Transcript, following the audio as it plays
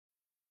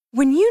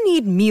When you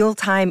need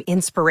mealtime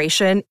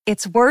inspiration,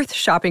 it's worth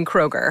shopping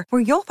Kroger,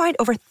 where you'll find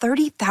over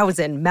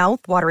 30,000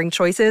 mouth-watering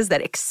choices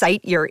that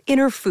excite your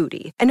inner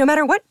foodie. And no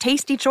matter what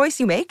tasty choice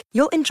you make,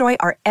 you'll enjoy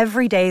our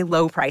everyday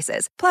low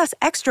prices, plus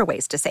extra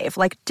ways to save,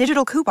 like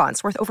digital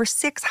coupons worth over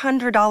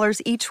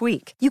 $600 each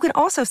week. You can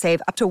also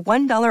save up to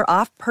 $1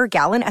 off per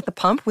gallon at the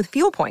pump with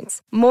fuel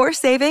points. More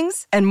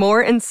savings and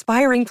more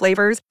inspiring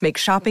flavors make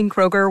shopping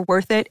Kroger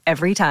worth it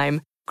every time.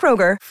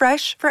 Kroger,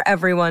 fresh for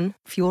everyone.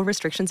 Fuel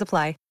restrictions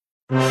apply.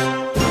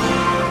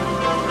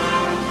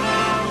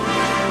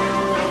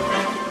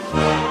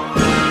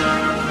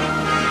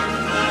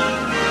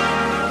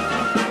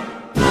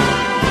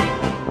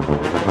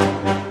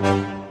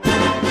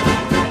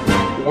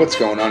 What's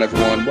going on,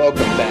 everyone?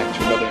 Welcome back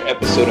to another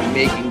episode of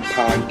Making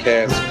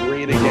Podcasts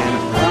Great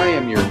Again. I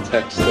am your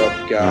tech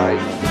stuff guy,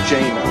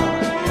 Jay Mon,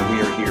 and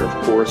we are here,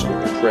 of course,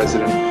 with the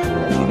President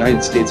of the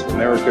United States of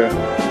America,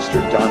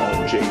 Mr.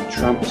 Donald J.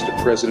 Trump.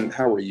 Mr. President,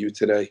 how are you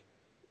today?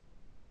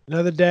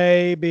 Another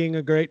day being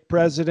a great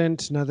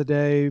president, another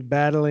day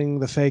battling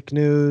the fake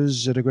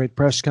news at a great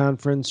press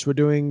conference. We're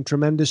doing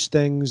tremendous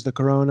things. The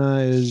corona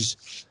is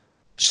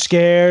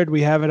scared.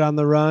 We have it on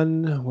the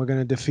run. We're going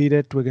to defeat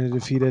it. We're going to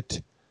defeat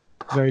it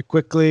very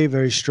quickly,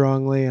 very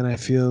strongly, and I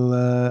feel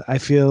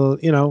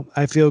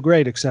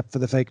great, except for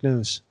the fake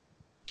news.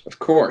 Of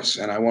course,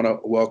 and I want to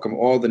welcome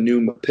all the new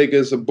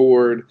Mapigas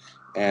aboard.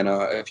 And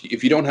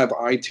if you don't have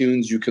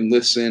iTunes, you can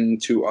listen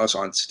to us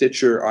on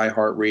Stitcher,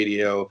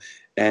 iHeartRadio,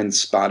 and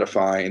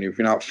Spotify. And if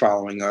you're not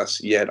following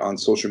us yet on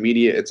social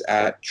media, it's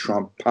at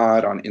Trump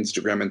Pod on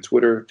Instagram and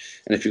Twitter.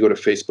 And if you go to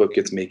Facebook,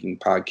 it's Making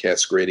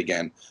Podcasts Great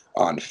Again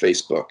on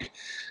Facebook.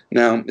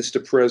 Now,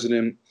 Mr.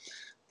 President,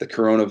 the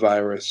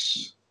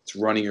coronavirus, it's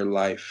running your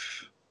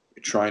life.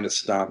 You're trying to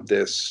stop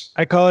this.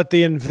 I call it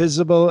the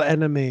invisible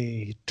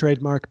enemy,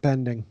 trademark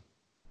pending.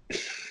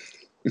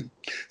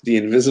 The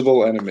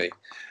invisible enemy.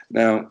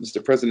 Now,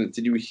 Mr. President,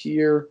 did you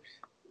hear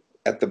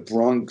at the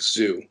Bronx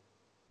Zoo,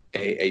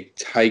 a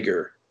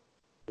tiger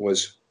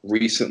was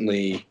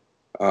recently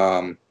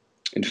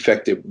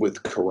infected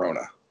with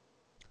corona?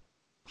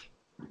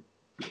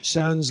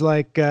 Sounds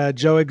like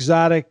Joe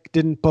Exotic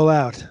didn't pull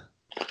out.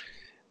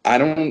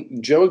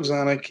 Joe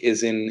Exotic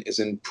is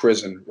in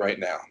prison right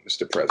now,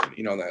 Mr. President.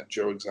 You know that.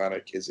 Joe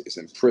Exotic is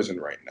in prison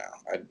right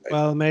now.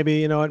 Well, maybe,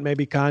 you know what,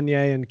 maybe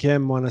Kanye and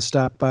Kim want to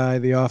stop by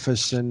the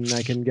office and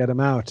I can get him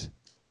out.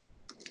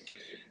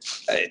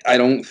 I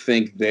don't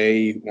think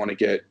they want to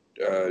get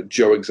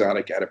Joe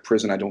Exotic out of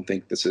prison. I don't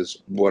think this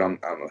is what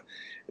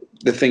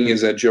the thing is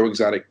that Joe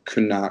Exotic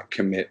could not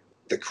commit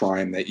the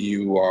crime that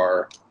you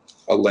are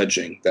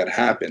alleging that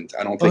happened.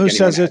 I don't think who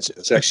anyone says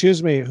it's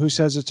excuse me, who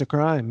says it's a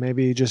crime?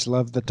 Maybe he just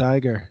loved the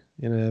tiger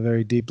in a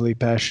very deeply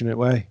passionate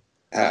way.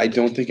 I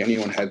don't think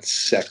anyone had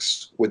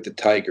sex with the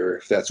tiger,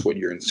 if that's what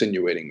you're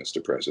insinuating,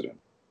 Mr. President.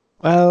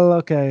 Well,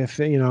 okay, if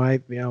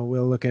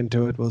we'll look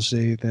into it. We'll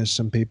see. There's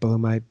some people who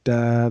might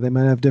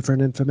have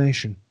different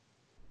information.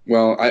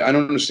 Well, I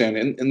don't understand.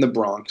 In the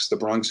Bronx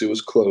Zoo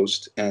was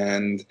closed,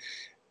 and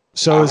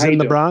so it was in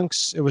the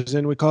Bronx. It was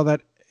in. We call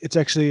that.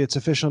 Its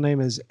official name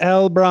is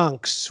El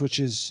Bronx, which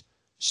is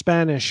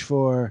Spanish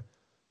for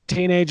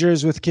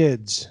teenagers with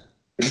kids.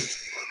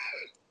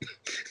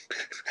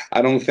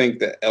 I don't think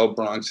that El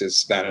Bronx is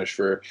Spanish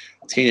for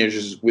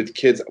teenagers with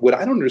kids. What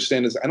I don't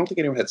understand is I don't think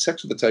anyone had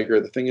sex with the tiger.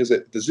 The thing is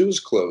that the zoo is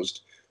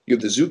closed. You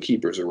have the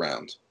zookeepers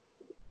around.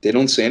 They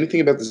don't say anything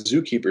about the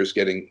zookeepers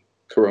getting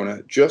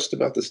corona, just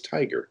about this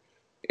tiger.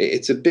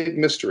 It's a big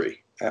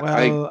mystery.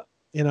 Well,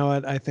 you know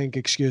what? I think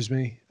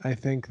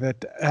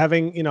that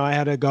having, I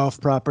had a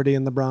golf property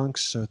in the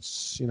Bronx, so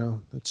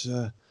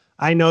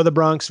I know the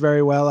Bronx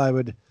very well. I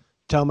would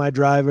tell my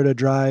driver to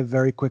drive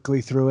very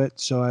quickly through it,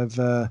 so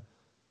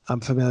I'm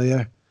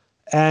familiar.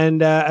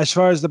 And as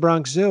far as the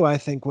Bronx Zoo, I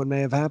think what may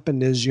have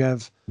happened is you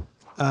have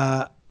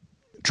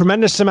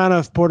tremendous amount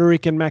of Puerto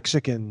Rican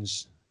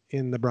Mexicans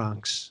in the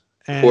Bronx.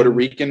 And, Puerto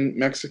Rican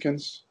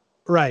Mexicans?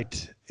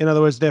 Right. In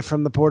other words, they're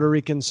from the Puerto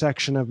Rican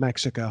section of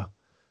Mexico.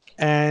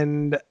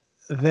 And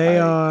they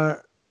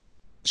are,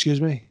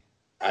 excuse me?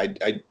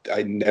 I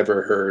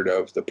never heard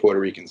of the Puerto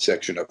Rican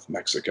section of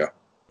Mexico.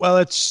 Well,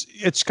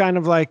 it's kind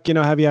of like, you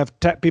have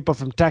people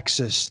from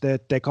Texas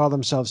that they call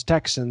themselves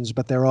Texans,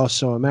 but they're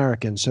also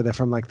Americans. So they're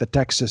from like the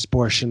Texas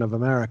portion of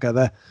America.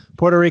 The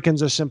Puerto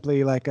Ricans are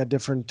simply like a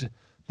different,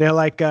 they're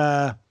like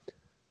the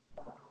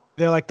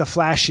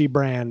flashy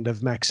brand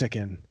of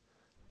Mexican.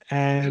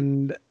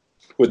 And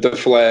with the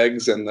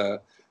flags and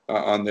the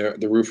on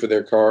the roof of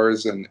their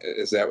cars, and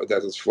is that what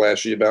that is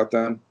flashy about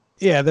them?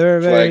 Yeah, they're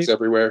flags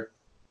everywhere.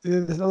 A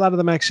lot of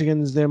the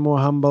Mexicans, they're more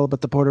humble, but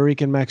the Puerto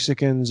Rican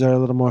Mexicans are a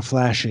little more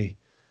flashy.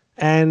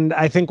 And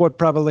I think what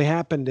probably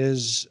happened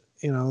is,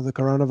 the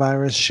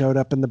coronavirus showed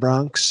up in the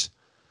Bronx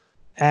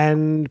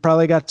and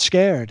probably got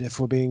scared, if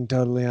we're being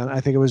totally honest.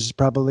 I think it was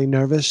probably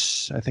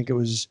nervous. I think it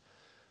was,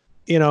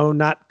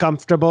 not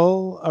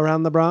comfortable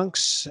around the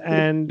Bronx.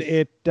 And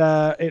it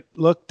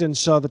looked and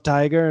saw the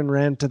tiger and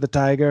ran to the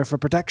tiger for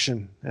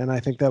protection. And I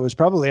think that was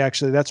probably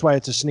that's why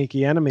it's a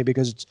sneaky enemy,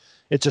 because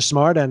it's a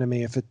smart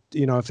enemy if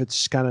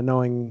it's kind of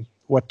knowing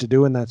what to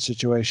do in that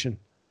situation.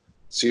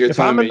 So you're If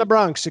telling I'm in me, the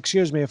Bronx,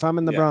 excuse me, if I'm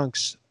in the Yeah.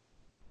 Bronx,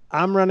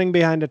 I'm running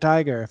behind a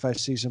tiger if I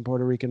see some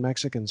Puerto Rican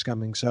Mexicans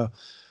coming. So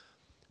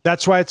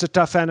that's why it's a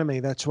tough enemy.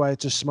 That's why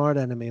it's a smart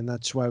enemy. And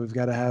that's why we've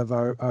got to have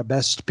our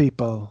best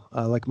people,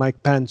 like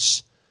Mike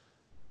Pence,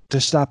 to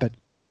stop it.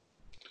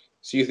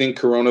 so you think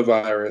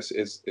coronavirus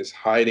is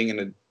hiding in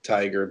a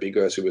tiger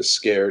because it was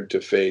scared to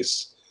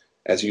face,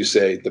 as you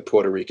say, the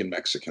Puerto Rican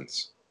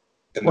Mexicans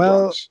in the Well,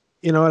 Bronx?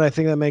 you know what? I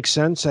think that makes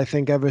sense. I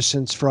think ever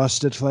since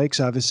Frosted Flakes,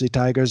 obviously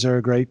tigers are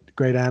a great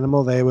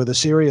animal. They were the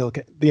cereal,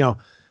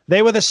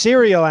 they were the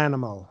cereal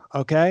animal.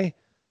 Okay.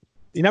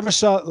 You never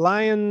saw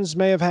lions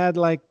may have had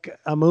like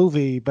a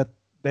movie, but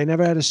they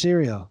never had a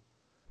cereal.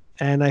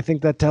 And I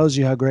think that tells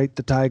you how great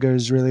the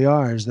tigers really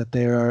are, is that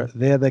they're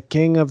the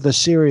king of the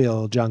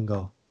cereal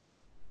jungle.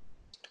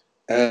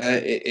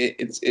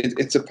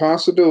 It's a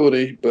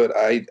possibility, but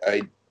I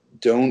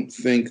don't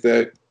think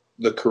that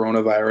the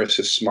coronavirus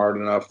is smart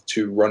enough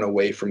to run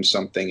away from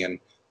something and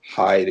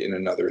hide in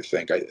another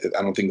thing.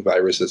 I don't think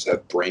viruses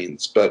have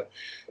brains, but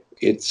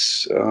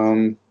it's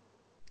Well,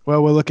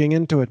 we're looking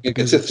into it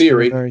because it's a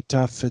theory.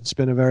 It's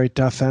been a very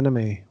tough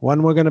enemy.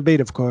 One we're going to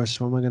beat, of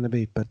course. One we're going to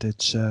beat, but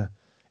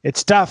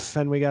it's tough,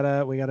 and we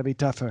gotta be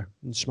tougher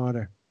and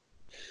smarter.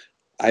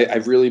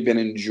 I've really been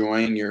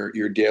enjoying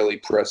your daily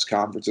press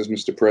conferences,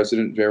 Mr.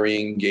 President.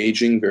 Very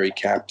engaging, very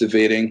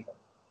captivating.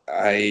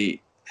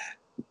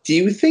 Do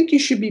you think you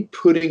should be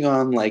putting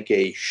on like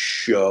a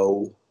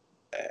show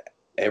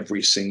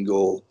every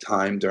single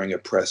time during a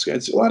press?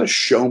 It's a lot of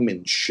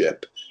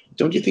showmanship.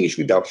 Don't you think it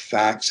should be about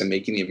facts and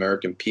making the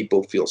American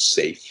people feel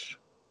safe?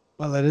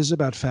 Well, it is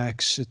about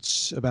facts.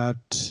 It's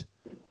about,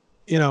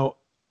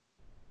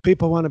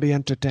 people want to be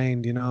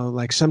entertained,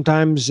 like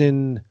sometimes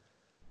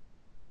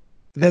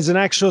there's an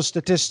actual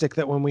statistic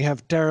that when we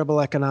have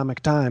terrible economic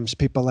times,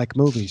 people like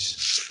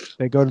movies.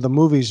 They go to the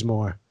movies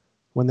more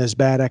when there's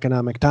bad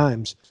economic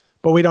times.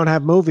 But we don't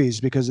have movies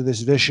because of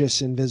this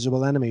vicious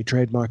invisible enemy,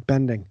 trademark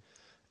bending.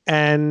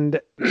 And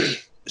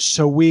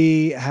so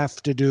we have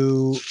to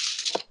do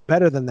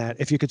better than that.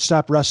 If you could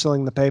stop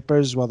rustling the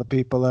papers while the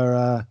people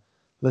are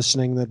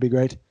listening, that'd be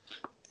great.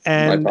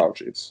 And my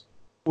apologies.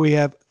 We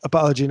have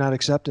apology not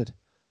accepted.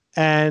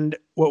 And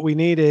what we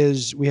need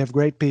is we have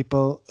great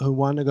people who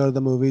want to go to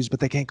the movies,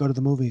 but they can't go to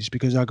the movies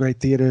because our great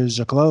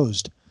theaters are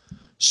closed.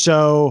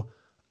 So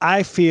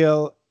I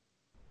feel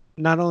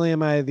not only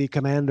am I the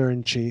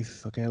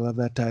commander-in-chief, okay, I love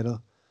that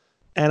title,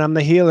 and I'm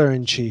the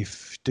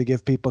healer-in-chief to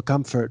give people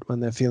comfort when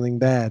they're feeling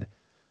bad.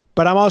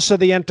 But I'm also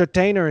the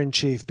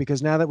entertainer-in-chief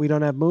because now that we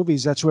don't have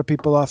movies, that's where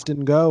people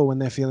often go when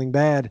they're feeling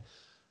bad.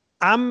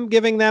 I'm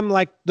giving them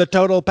like the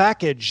total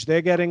package.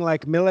 They're getting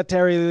like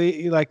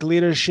military like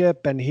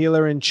leadership and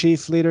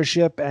healer-in-chief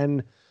leadership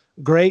and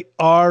great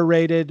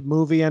R-rated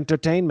movie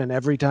entertainment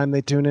every time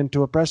they tune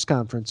into a press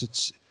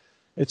conference.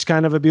 It's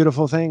kind of a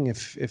beautiful thing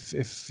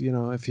if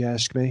you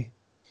ask me.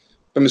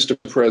 But Mr.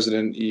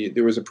 President,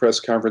 there was a press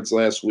conference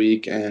last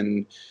week,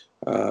 and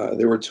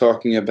they were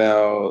talking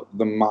about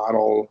the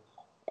model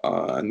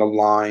and the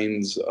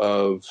lines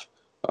of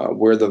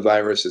where the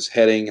virus is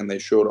heading, and they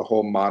showed a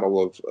whole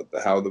model of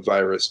how the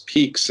virus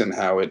peaks and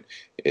how it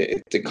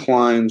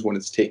declines when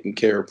it's taken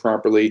care of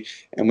properly.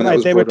 And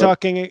when they were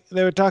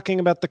talking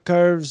about the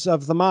curves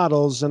of the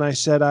models, and I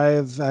said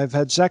I've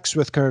had sex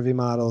with curvy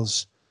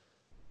models.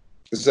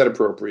 Is that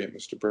appropriate,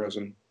 Mr.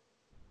 President?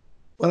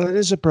 Well, it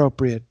is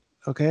appropriate.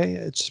 Okay,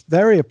 it's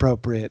very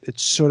appropriate.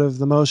 It's sort of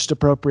the most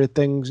appropriate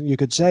thing you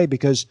could say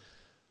because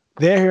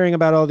they're hearing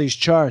about all these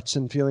charts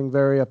and feeling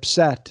very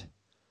upset.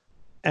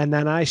 And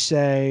then I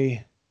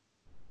say,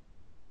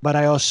 but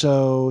I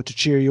also, to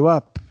cheer you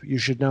up, you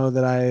should know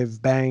that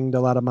I've banged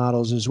a lot of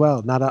models as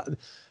well.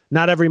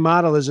 Not every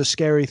model is a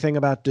scary thing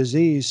about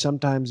disease.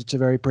 Sometimes it's a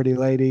very pretty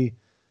lady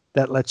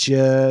that lets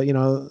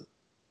you,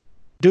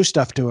 do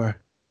stuff to her.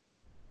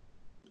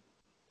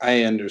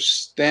 I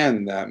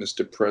understand that,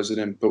 Mr.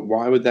 President, but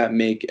why would that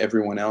make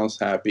everyone else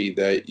happy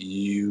that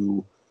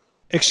you...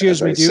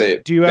 Excuse me,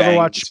 do you ever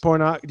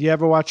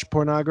watch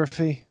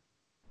pornography?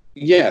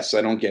 Yes,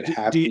 I don't get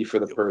happy for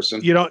the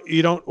person. You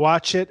don't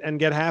watch it and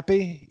get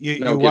happy?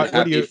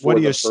 What do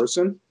you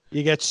person?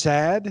 You get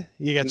sad?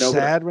 You get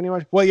sad when you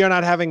watch? Well, you're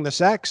not having the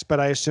sex,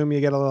 but I assume you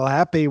get a little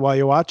happy while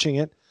you're watching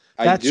it.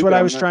 That's what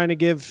I was trying to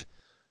give.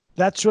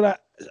 That's what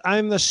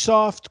I'm the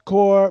soft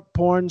core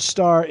porn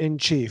star in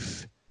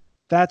chief.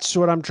 That's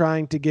what I'm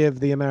trying to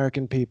give the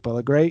American people,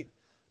 a great,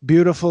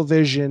 beautiful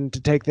vision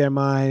to take their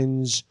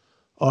minds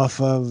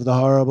off of the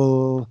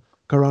horrible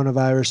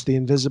coronavirus, the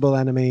invisible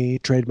enemy,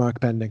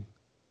 trademark pending.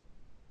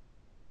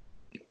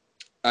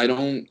 I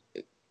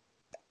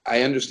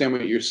understand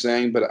what you're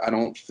saying, but I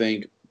don't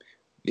think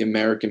the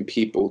American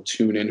people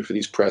tune in for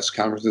these press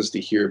conferences to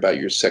hear about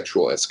your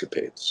sexual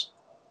escapades.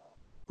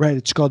 Right.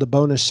 It's called a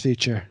bonus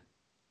feature.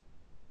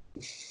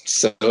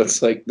 So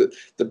it's like the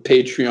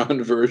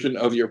Patreon version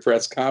of your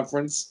press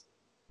conference?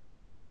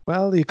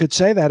 Well, you could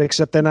say that,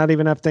 except they're not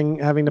even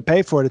having to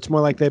pay for it. It's more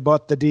like they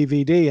bought the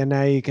DVD, and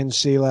now you can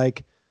see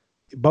like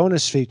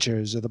bonus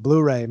features or the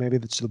Blu-ray. Maybe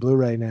it's the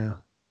Blu-ray now.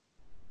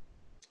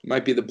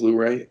 Might be the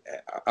Blu-ray.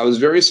 I was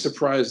very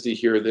surprised to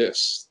hear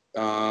this.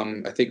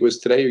 I think it was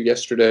today or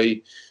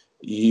yesterday.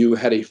 You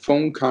had a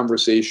phone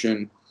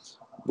conversation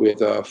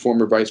with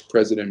former Vice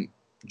President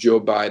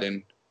Joe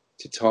Biden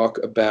to talk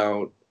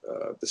about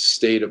the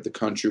state of the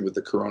country with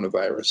the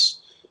coronavirus.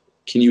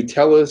 Can you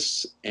tell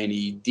us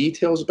any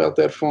details about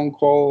that phone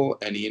call?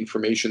 Any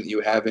information that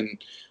you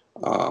haven't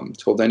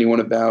told anyone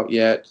about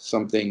yet?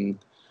 Something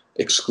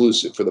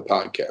exclusive for the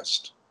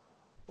podcast?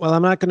 Well,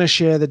 I'm not going to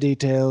share the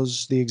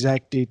details, the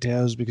exact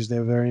details, because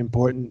they're very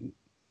important,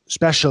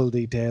 special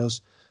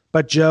details.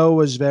 But Joe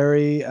was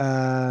very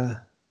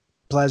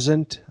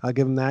pleasant. I'll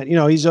give him that. You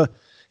know,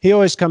 he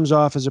always comes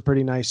off as a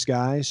pretty nice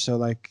guy. So,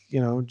 like, you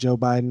know, Joe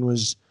Biden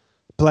was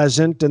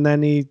pleasant, and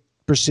then he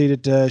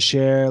proceeded to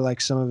share like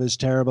some of his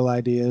terrible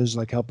ideas,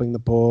 like helping the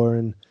poor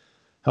and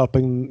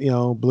helping, you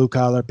know, blue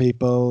collar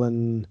people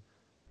and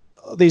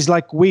these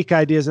like weak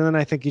ideas. And then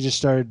I think he just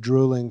started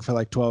drooling for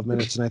like 12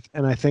 minutes,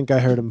 and I think I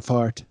heard him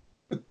fart.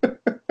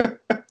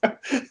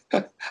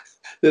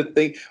 The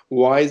thing,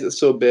 why is it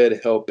so bad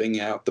helping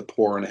out the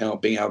poor and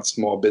helping out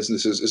small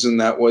businesses? Isn't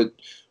that what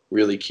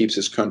really keeps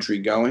this country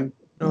going?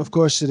 No, of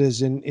course it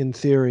is in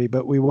theory,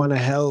 but we want to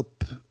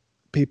help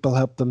people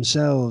help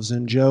themselves,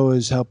 and Joe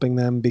is helping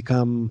them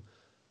become,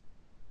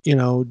 you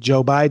know,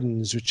 Joe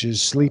Bidens, which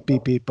is sleepy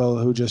people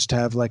who just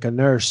have like a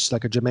nurse,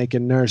 like a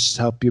Jamaican nurse,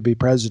 help you be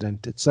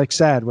president. It's like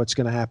sad what's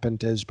going to happen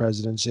to his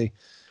presidency.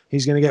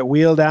 He's going to get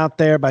wheeled out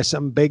there by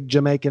some big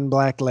Jamaican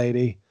black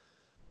lady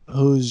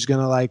who's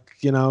going to, like,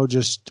 you know,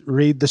 just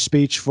read the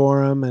speech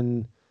for him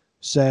and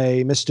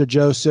say, Mr.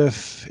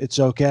 Joseph, it's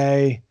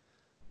okay.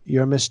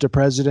 You're Mr.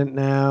 President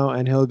now.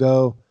 And he'll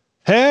go,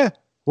 hey,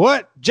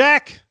 what,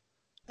 Jack?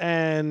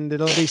 And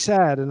it'll be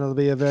sad, and it'll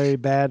be a very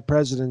bad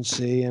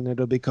presidency, and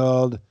it'll be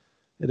called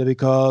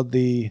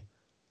the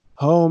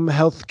Home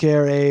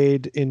Healthcare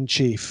Aide in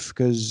Chief,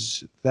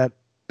 because that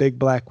big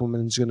black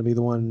woman is going to be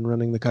the one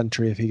running the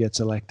country if he gets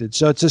elected.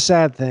 So it's a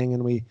sad thing,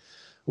 and we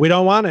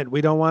don't want it.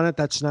 We don't want it.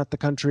 That's not the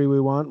country we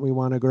want. We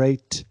want a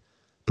great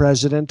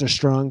president, a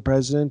strong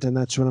president, and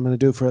that's what I'm going to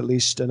do for at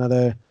least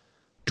another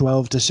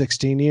 12 to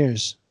 16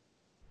 years.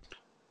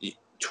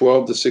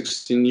 12 to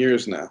 16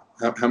 years now.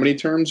 How many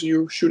terms are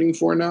you shooting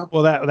for now?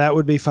 Well, that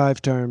would be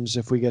 5 terms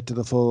if we get to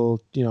the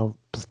full, you know,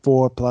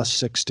 4 plus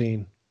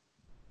 16.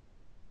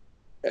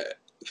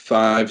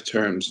 5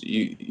 terms.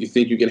 You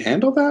think you can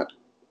handle that?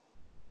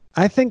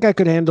 I think I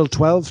could handle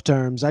 12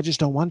 terms. I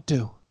just don't want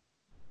to.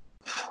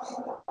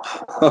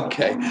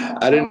 Okay.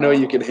 I didn't know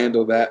you could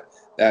handle that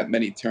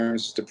many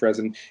terms, Mr.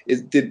 President.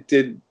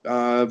 Did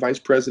Vice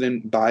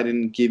President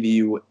Biden give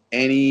you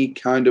any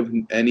kind of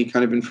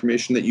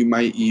information that you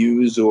might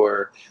use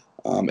or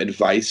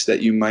advice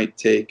that you might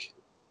take?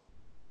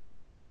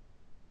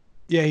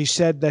 Yeah, he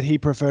said that he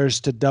prefers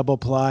to double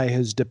ply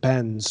his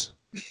Depends.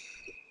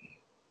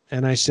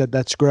 And I said,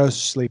 that's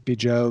gross, Sleepy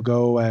Joe.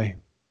 Go away.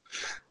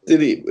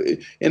 Did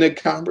he, in a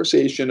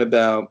conversation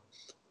about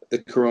the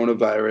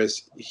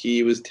coronavirus,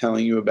 he was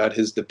telling you about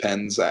his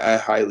Depends? I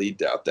highly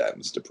doubt that,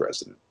 Mr.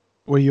 President.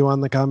 Were you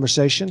on the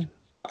conversation?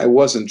 I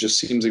wasn't. Just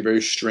seems like a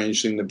very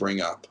strange thing to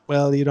bring up.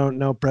 Well, you don't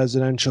know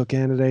presidential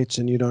candidates,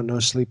 and you don't know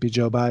Sleepy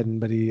Joe Biden,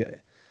 but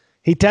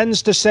he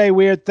tends to say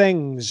weird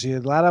things. A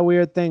lot of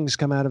weird things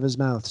come out of his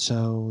mouth,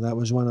 so that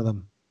was one of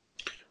them.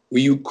 Were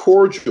you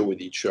cordial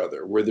with each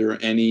other? Were there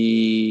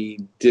any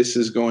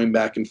disses going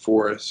back and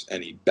forth,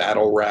 any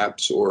battle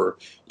raps, or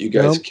you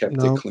guys kept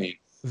it clean?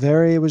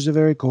 It was a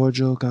very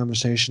cordial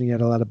conversation. He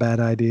had a lot of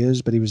bad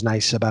ideas, but he was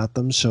nice about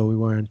them, so we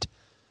weren't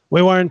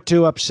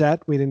too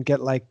upset. We didn't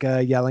get like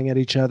yelling at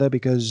each other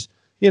because,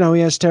 you know,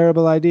 he has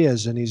terrible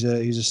ideas and he's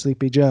a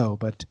Sleepy Joe.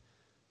 But,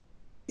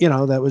 you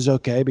know, that was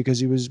okay because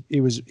he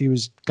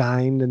was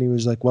kind and he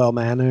was like well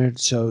mannered.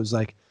 So it was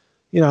like,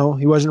 you know,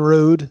 he wasn't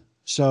rude.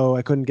 So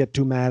I couldn't get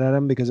too mad at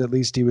him because at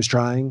least he was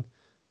trying.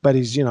 But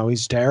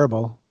he's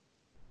terrible.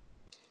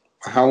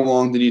 How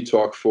long did you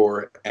talk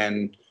for,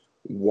 and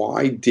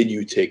why did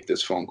you take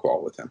this phone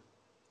call with him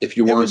if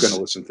you weren't going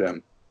to listen to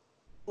him?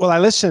 Well, I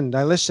listened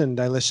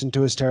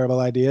to his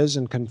terrible ideas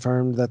and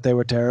confirmed that they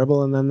were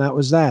terrible. And then that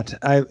was that.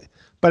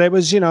 But it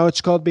was, you know,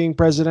 it's called being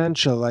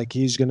presidential. Like,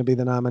 he's going to be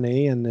the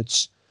nominee, and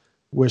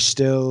we're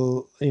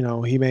still, you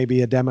know, he may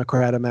be a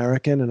Democrat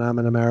American and I'm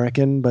an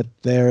American, but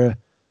they're,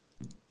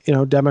 you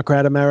know,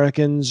 Democrat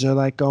Americans are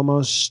like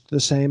almost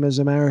the same as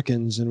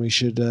Americans. And we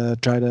should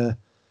try to,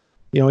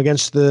 you know,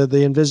 against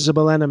the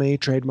invisible enemy,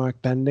 trademark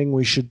pending,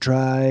 we should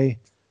try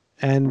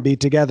and be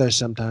together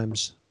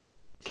sometimes.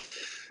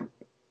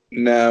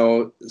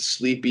 Now,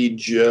 Sleepy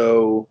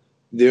Joe,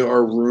 there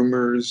are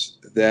rumors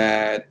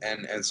that,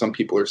 and some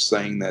people are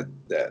saying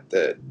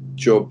that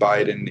Joe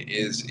Biden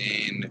is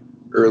in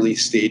early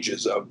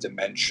stages of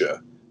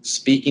dementia.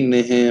 Speaking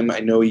to him, I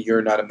know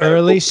you're not a medical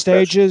early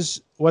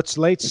stages. What's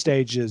late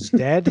stages?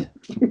 Dead?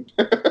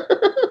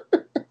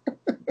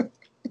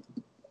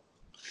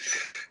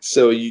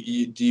 So, do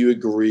you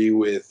agree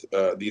with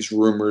these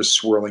rumors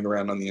swirling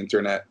around on the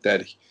internet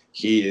that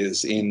he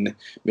is in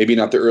maybe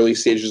not the early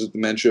stages of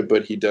dementia,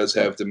 but he does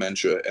have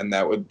dementia, and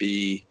that would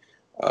be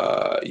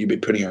you'd be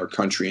putting our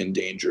country in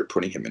danger,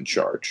 putting him in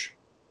charge.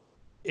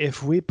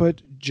 If we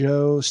put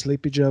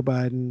Sleepy Joe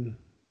Biden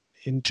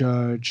in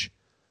charge,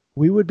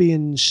 we would be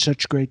in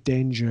such great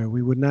danger.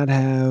 We would not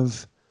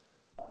have.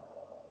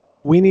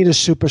 We need a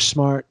super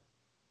smart,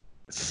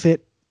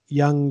 fit,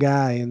 young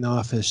guy in the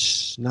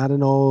office, not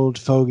an old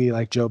fogey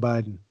like Joe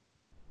Biden.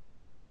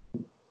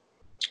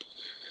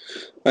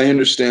 I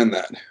understand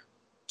that.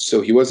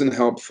 So he wasn't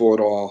helpful at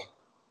all.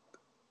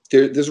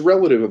 There's a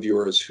relative of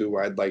yours who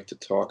I'd like to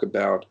talk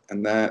about,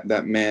 and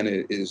that man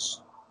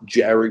is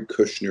Jared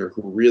Kushner,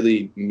 who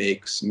really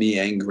makes me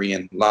angry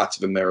and lots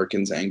of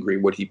Americans angry,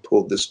 what he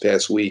pulled this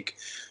past week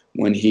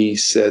when he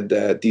said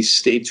that these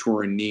states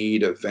were in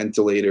need of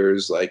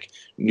ventilators like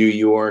New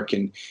York,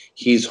 and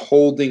he's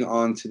holding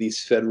on to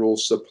these federal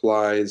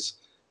supplies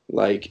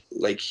like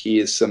he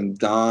is some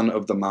don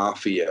of the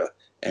mafia,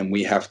 and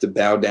we have to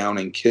bow down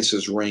and kiss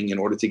his ring in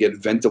order to get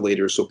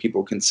ventilators so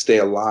people can stay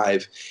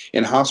alive.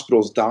 In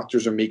hospitals,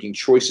 doctors are making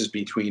choices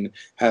between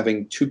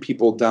having 2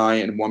 people die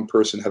and 1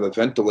 person have a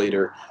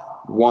ventilator.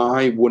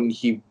 Why wouldn't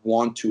he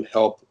want to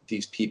help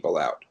these people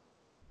out?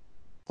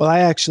 Well, I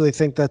actually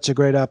think that's a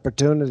great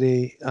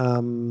opportunity.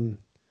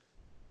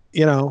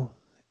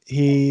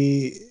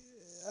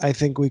 I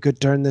think we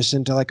could turn this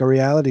into like a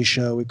reality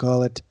show. We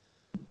call it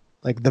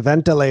like the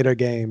Ventilator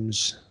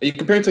Games. Are you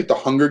comparing it to like the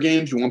Hunger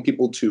Games? You want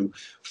people to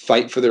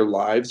fight for their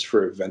lives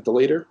for a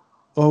ventilator?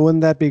 Well,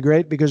 wouldn't that be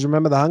great? Because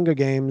remember the Hunger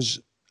Games,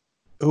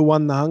 who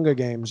won the Hunger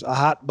Games? A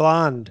hot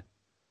blonde.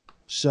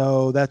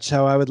 So that's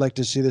how I would like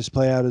to see this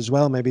play out as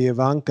well. Maybe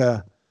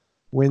Ivanka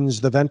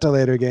wins the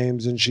Ventilator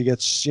Games and she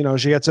gets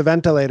a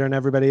ventilator and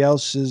everybody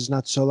else is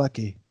not so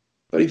lucky.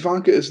 But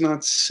Ivanka is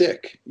not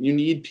sick. You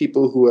need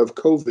people who have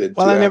COVID.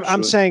 Well,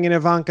 I'm saying an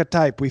Ivanka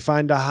type. We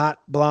find a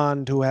hot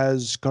blonde who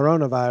has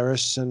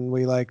coronavirus and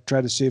we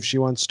try to see if she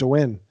wants to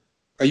win.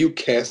 Are you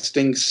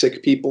casting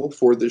sick people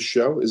for this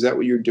show? Is that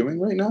what you're doing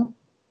right now?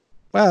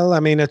 Well, I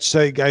mean, I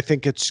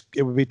think it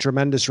would be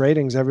tremendous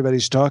ratings.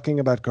 Everybody's talking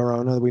about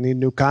corona. We need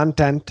new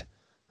content.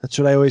 That's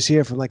what I always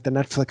hear from the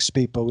Netflix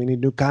people. We need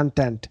new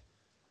content.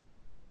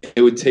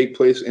 It would take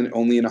place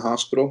only in a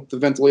hospital, the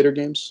Ventilator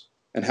Games?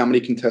 And how many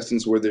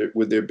contestants would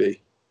there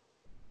be?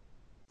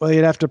 Well,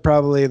 you'd have to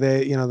probably,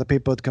 the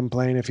people would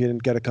complain if you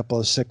didn't get a couple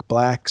of sick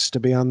blacks to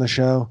be on the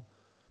show.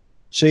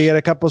 So you get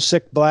a couple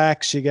sick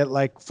blacks, you get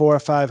 4 or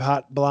 5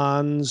 hot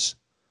blondes.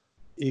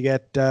 You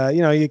get,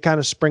 you kind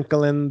of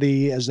sprinkle in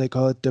the, as they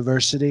call it,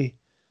 diversity.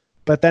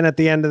 But then at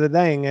the end of the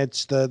day,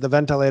 it's the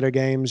Ventilator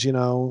Games,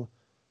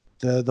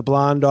 the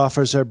blonde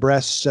offers her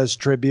breasts as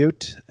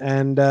tribute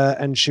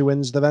and she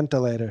wins the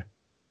ventilator.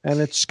 And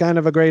it's kind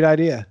of a great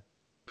idea.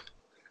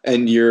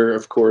 And you're,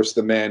 of course,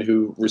 the man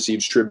who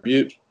receives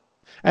tribute.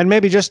 And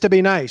maybe just to be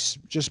nice,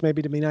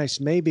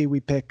 maybe we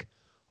pick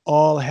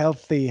all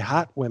healthy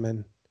hot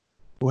women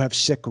who have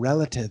sick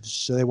relatives.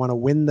 So they want to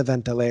win the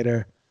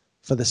ventilator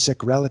for the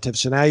sick relatives.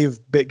 So now you've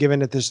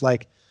given it this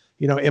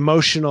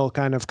emotional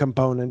kind of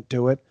component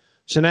to it.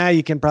 So now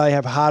you can probably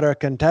have hotter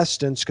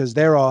contestants because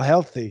they're all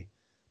healthy,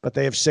 but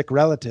they have sick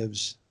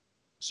relatives.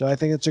 So I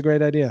think it's a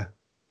great idea.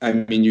 I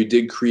mean, you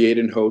did create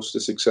and host a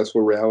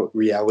successful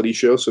reality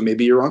show, so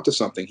maybe you're onto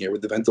something here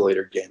with the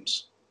Ventilator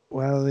Games.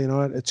 Well, you know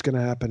what? It's going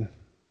to happen.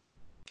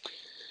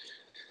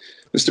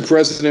 Mr.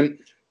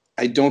 President,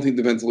 I don't think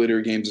the Ventilator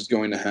Games is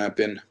going to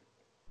happen.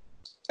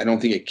 I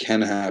don't think it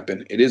can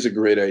happen. It is a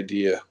great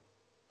idea,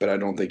 but I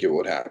don't think it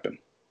would happen.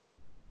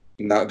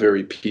 Not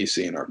very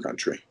PC in our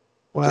country.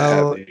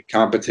 Well, to have a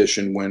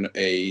competition when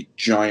a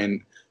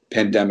giant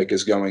pandemic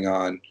is going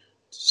on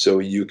so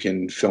you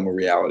can film a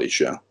reality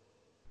show.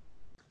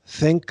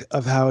 Think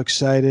of how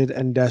excited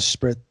and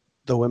desperate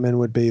the women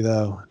would be,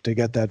 though, to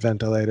get that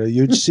ventilator.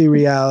 You'd see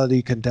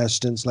reality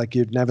contestants like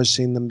you'd never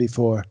seen them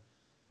before.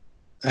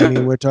 I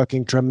mean, we're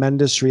talking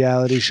tremendous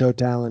reality show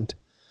talent.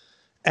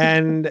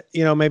 And,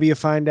 maybe you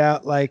find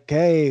out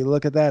hey,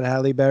 look at that.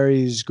 Halle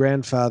Berry's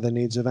grandfather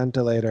needs a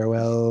ventilator.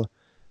 Well,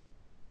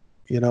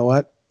 you know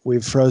what?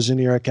 We've frozen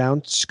your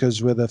accounts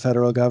because we're the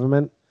federal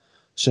government.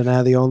 So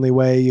now the only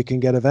way you can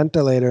get a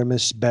ventilator,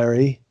 Miss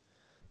Berry,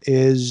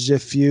 is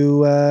if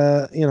you,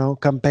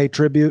 come pay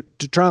tribute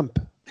to Trump.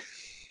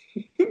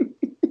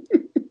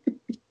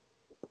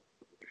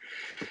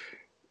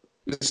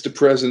 Mr.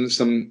 President,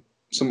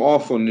 some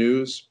awful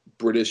news.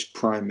 British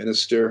Prime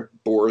Minister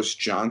Boris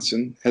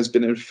Johnson has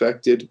been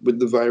infected with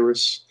the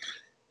virus,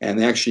 and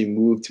they actually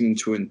moved him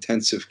to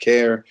intensive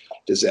care.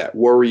 Does that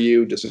worry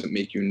you? Does it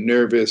make you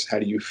nervous? How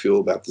do you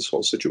feel about this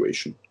whole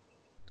situation?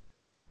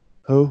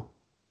 Who?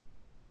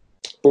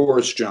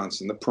 Boris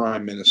Johnson, the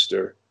Prime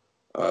Minister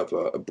of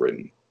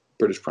Britain,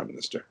 British Prime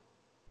Minister.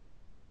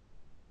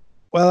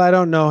 Well, I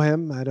don't know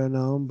him.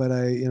 But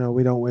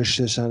we don't wish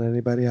this on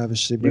anybody.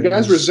 Obviously, you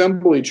guys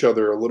resemble each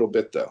other a little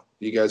bit, though.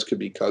 You guys could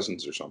be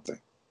cousins or something.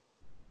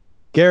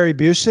 Gary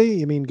Busey?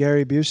 You mean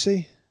Gary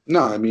Busey?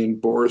 No, I mean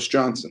Boris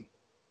Johnson.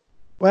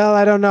 Well,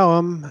 I don't know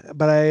him,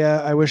 but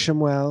I wish him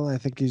well. I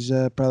think he's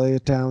probably a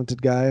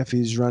talented guy. If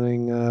he's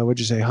running, what'd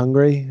you say,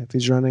 Hungary? If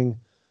he's running,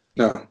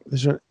 no,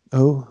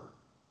 who?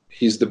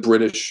 He's the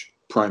British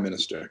Prime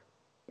Minister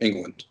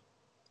England.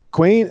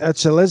 Queen.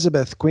 That's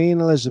Elizabeth. Queen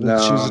Elizabeth. No,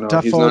 She's a no,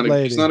 tough he's old not.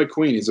 lady. He's not a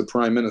queen. He's a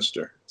prime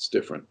minister. It's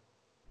different.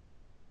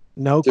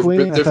 No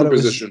Different, queen. different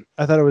position.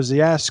 I thought it was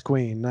the ass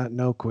queen, not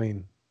no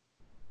queen.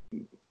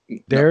 No,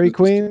 Dairy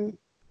Queen.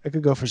 I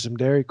could go for some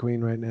Dairy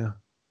Queen right now.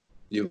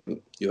 You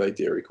like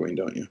Dairy Queen,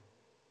 don't you?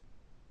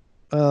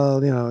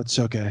 Well, it's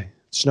okay.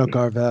 It's no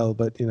Carvel,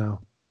 but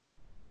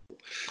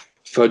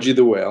Fudgy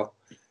the Whale.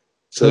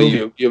 So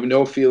Who? you have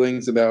no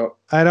feelings about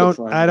I the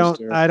Prime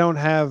Minister? don't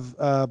have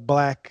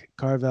black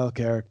Carvel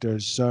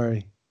characters.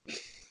 Sorry.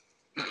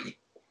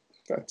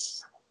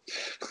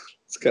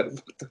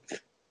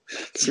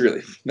 It's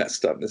really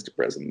messed up, Mr.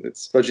 President.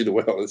 It's Fudgy the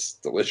Whale is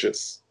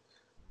delicious.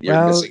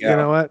 You're missing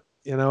out.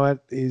 You know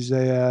what? He's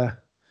a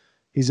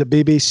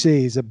BBC.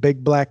 He's a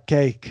big black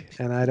cake,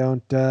 and I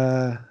don't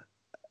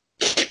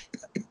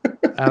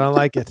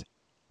like it.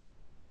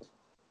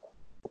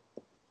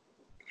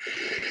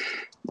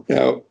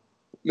 Now,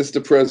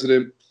 Mr.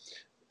 President,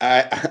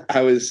 I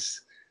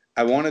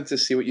wanted to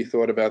see what you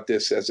thought about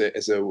this as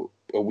a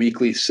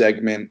weekly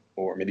segment,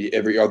 or maybe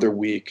every other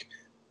week.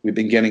 We've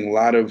been getting a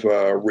lot of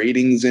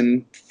ratings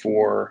in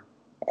for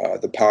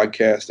the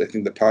podcast. I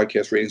think the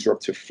podcast ratings are up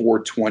to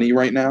 420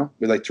 right now.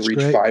 We'd like to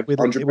reach 500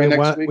 by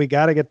next week. We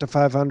got to get to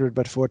 500,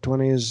 but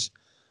 420 is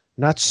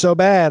not so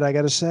bad, I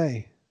got to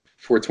say.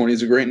 420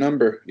 is a great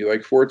number. You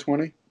like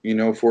 420?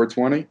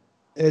 420?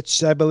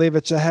 I believe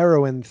it's a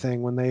heroin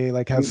thing when they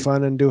have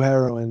fun and do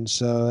heroin.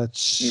 So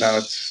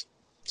sounds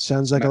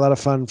like a lot of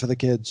fun for the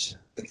kids.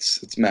 It's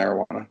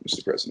marijuana,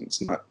 Mr. President.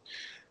 It's not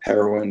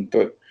heroin,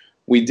 but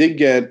we did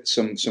get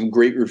some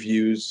great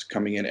reviews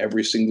coming in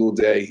every single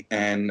day,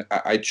 and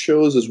I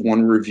chose as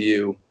one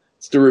review.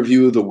 It's the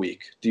review of the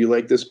week. Do you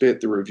like this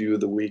bit, the review of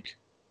the week?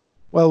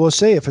 Well, we'll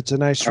see. If it's a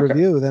nice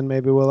review, then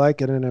maybe we'll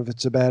like it, and if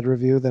it's a bad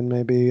review, then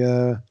maybe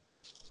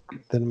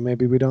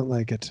we don't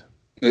like it.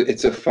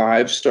 It's a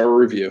 5-star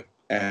review,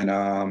 and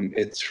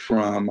it's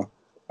from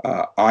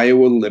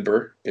Iowa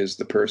Liber is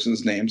the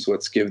person's name, so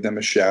let's give them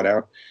a shout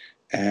out.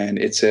 And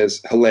it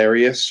says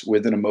hilarious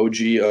with an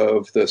emoji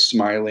of the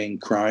smiling,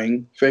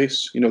 crying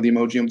face. You know the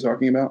emoji I'm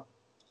talking about?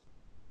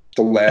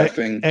 The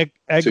laughing to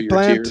your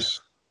tears.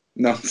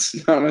 No,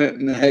 it's not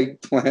an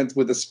eggplant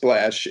with a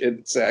splash.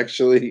 It's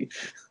actually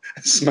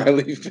a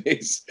smiley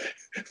face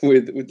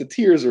with the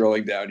tears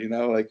rolling down.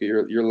 Like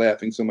you're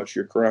laughing so much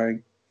you're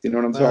crying. You know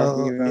what I'm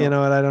talking about? You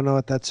know what? I don't know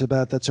what that's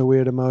about. That's a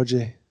weird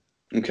emoji.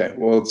 Okay.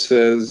 Well, it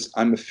says,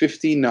 I'm a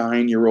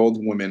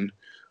 59-year-old woman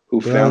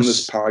who found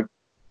this podcast.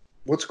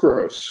 What's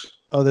gross?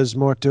 Oh, there's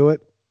more to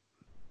it?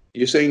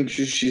 You're saying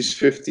she's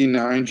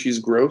 59, she's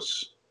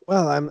gross?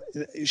 Well,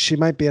 she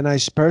might be a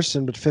nice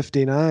person, but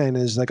 59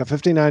 is like a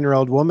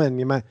 59-year-old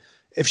woman.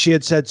 If she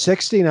had said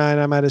 69,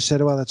 I might have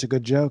said, well, that's a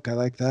good joke. I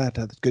like that.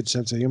 That's a good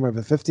sense of humor.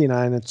 But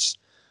 59, it's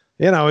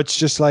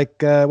just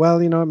like,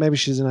 maybe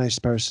she's a nice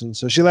person.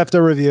 So she left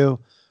a review.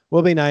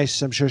 We'll be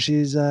nice. I'm sure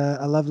she's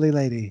a lovely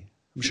lady.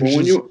 I'm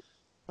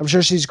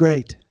sure she's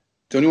great.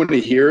 Don't you want to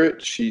hear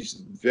it? She's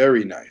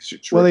very nice.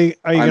 Well,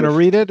 are you going to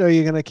read it, or are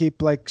you going to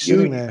keep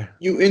sitting there?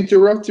 You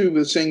interrupted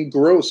with saying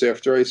gross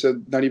after I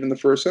said not even the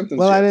first sentence.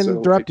 Well, I didn't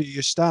interrupt you.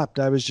 You stopped.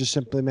 I was just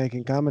simply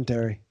making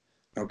commentary.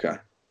 Okay.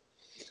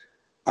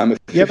 I'm a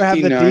 59. You ever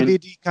have the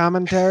DVD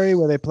commentary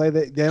where they play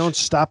they don't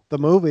stop the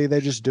movie,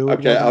 they just do it?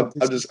 Okay, I'll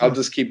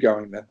just keep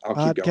going then. Keep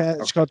going. Okay.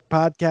 It's called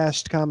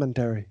podcast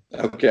commentary.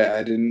 Okay,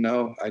 I didn't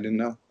know.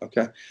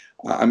 Okay.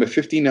 I'm a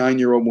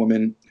 59-year-old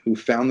woman who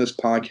found this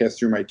podcast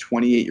through my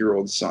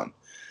 28-year-old son.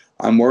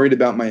 I'm worried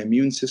about my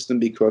immune system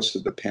because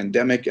of the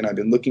pandemic, and I've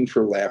been looking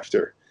for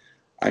laughter.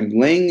 I'm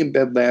laying in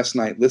bed last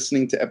night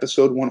listening to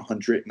episode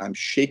 100, and I'm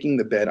shaking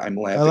the bed. I'm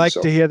laughing. I like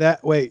to hear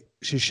that. Wait,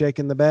 she's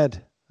shaking the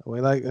bed.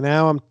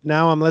 Now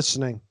I'm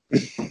listening.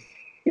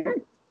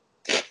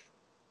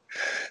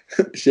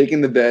 Shaking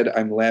the bed,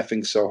 I'm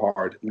laughing so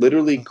hard,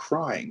 literally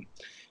crying.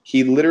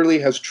 He literally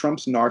has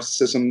Trump's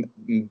narcissism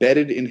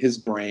embedded in his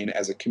brain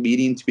as a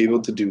comedian to be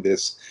able to do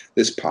this.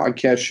 This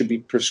podcast should be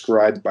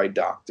prescribed by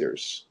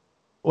doctors.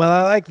 Well,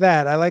 I like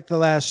that. I like the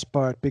last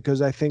part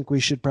because I think we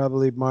should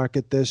probably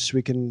market this.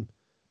 We can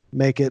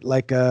make it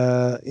like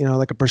a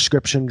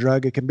prescription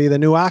drug. It can be the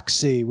new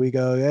Oxy. We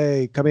go,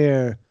 hey, come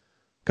here,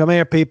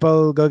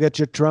 people. Go get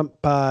your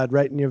Trump pod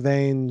right in your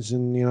veins,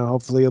 and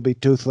hopefully you'll be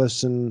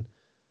toothless and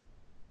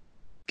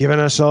giving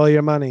us all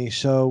your money.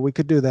 So we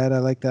could do that. I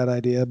like that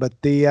idea. But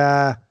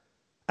I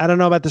don't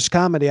know about this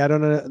comedy. I don't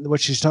know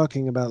what she's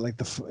talking about.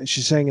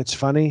 She's saying it's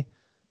funny.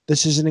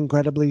 This is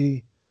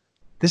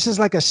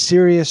like a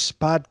serious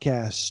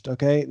podcast.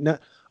 Okay. No,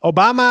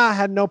 Obama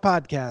had no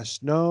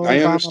podcast. No I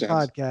Obama understand.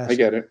 podcast. I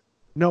get it.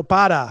 No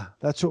pada.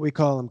 That's what we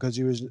call him because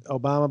he was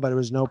Obama, but it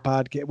was no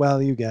podcast.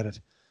 Well, you get it.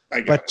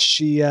 But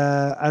she,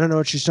 I don't know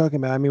what she's talking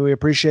about. I mean, we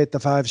appreciate the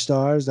 5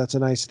 stars. That's a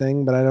nice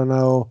thing, but I don't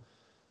know.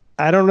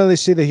 I don't really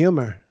see the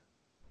humor.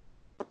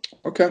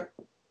 Okay.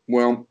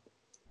 Well,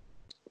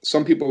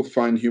 some people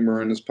find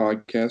humor in this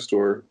podcast,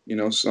 or,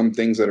 some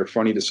things that are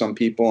funny to some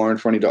people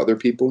aren't funny to other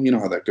people. You know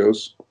how that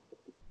goes.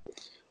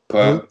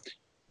 But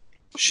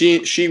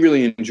She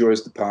really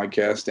enjoys the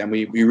podcast, and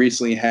we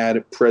recently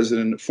had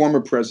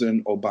former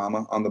President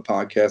Obama on the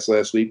podcast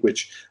last week,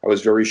 which I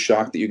was very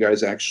shocked that you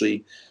guys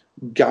actually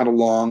got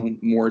along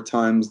more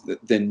times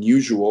than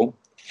usual.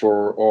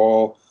 For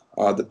all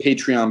the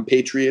Patreon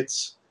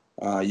patriots,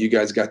 you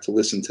guys got to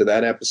listen to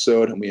that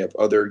episode, and we have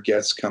other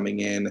guests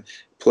coming in.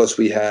 Plus,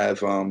 we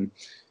have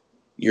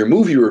your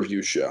movie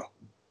review show,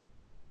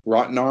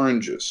 Rotten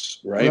Oranges,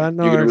 right?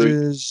 Rotten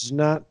Oranges,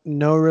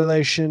 no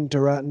relation to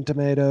Rotten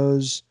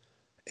Tomatoes.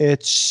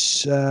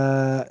 It's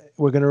we're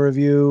going to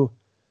review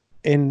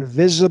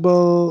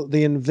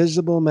The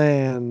Invisible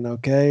Man.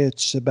 Okay,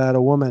 it's about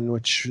a woman,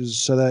 which is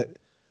so that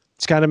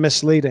it's kind of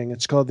misleading.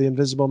 It's called The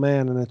Invisible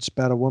Man, and it's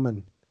about a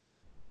woman.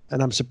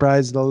 And I'm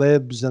surprised the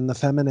libs and the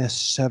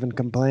feminists haven't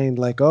complained.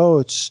 Like, oh,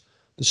 it's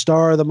the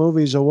star of the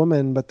movie's a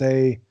woman, but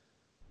they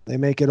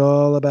make it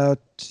all about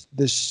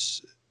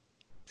this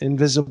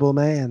invisible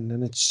man,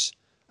 and it's.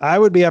 I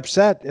would be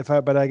upset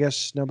but I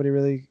guess nobody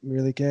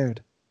really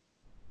cared.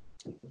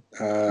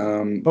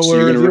 But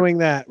we're reviewing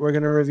that. We're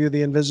going to review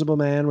The Invisible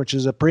Man, which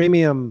is a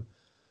premium.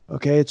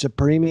 Okay, it's a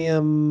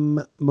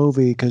premium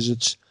movie because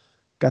it's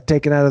got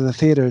taken out of the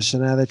theaters, so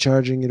now they're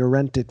charging you to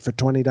rent it for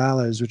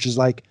 $20, which is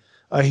like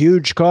a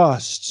huge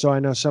cost. So I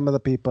know some of the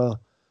people,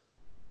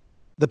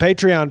 the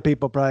Patreon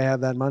people, probably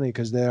have that money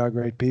because they are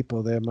great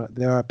people. They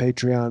are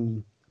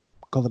Patreon,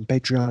 call them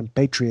Patreon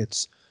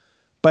patriots.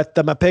 But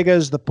the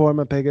Mapigas, the poor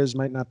Mapigas,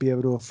 might not be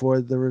able to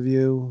afford the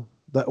review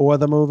or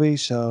the movie.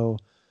 So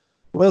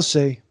we'll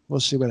see. We'll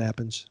see what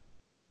happens.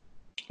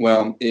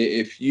 Well,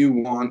 if you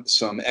want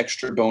some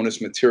extra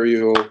bonus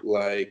material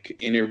like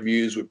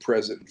interviews with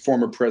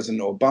former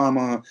President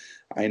Obama,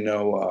 I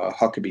know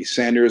Huckabee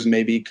Sanders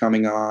may be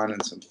coming on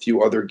and some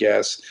few other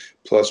guests.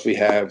 Plus, we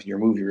have your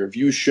movie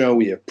review show.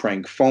 We have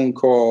prank phone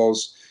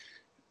calls.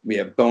 We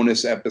have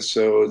bonus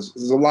episodes.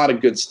 There's a lot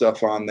of good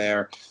stuff on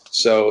there.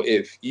 So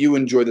if you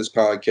enjoy this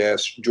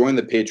podcast, join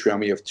the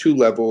Patreon. We have 2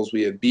 levels.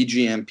 We have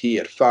BGMP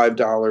at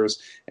 $5,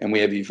 and we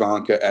have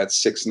Ivanka at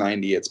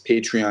 $6.90. It's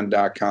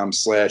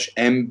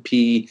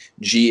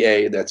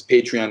patreon.com/MPGA. That's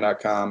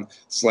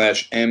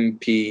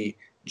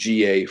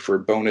patreon.com/MPGA for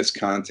bonus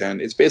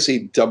content. It's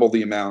basically double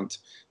the amount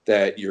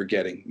that you're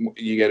getting.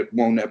 You get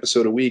 1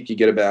 episode a week. You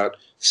get about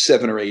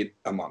 7 or 8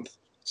 a month.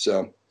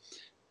 So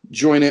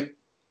join it.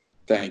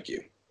 Thank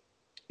you.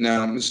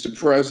 Now, Mr.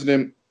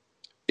 President,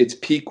 it's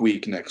Peak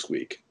Week next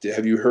week.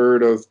 Have you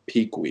heard of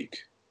Peak Week?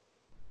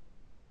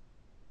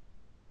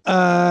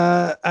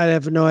 I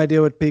have no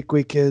idea what Peak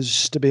Week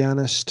is, to be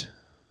honest.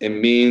 It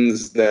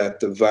means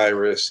that the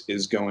virus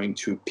is going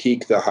to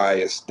peak the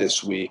highest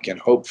this week, and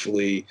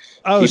hopefully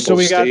people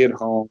stay at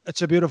home.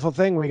 It's a beautiful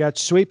thing. We got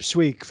Sweeps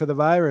Week for the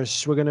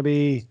virus. We're going to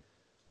be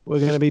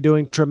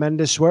doing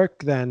tremendous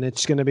work then.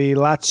 It's going to be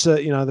lots of,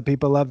 the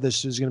people love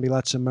this. There's going to be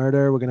lots of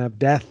murder. We're going to have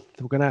death.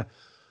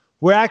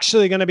 We're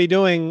actually going to be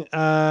doing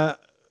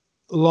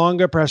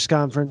longer press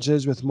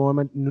conferences with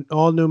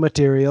all new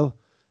material,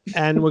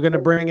 and we're going to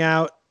bring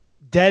out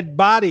dead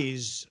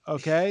bodies.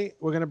 Okay,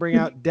 we're going to bring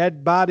out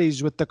dead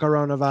bodies with the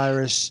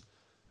coronavirus,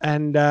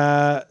 and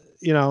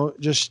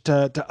just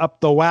to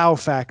up the wow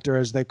factor,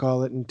 as they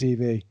call it in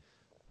TV.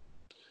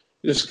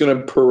 Just going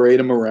to parade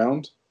them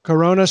around.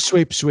 Corona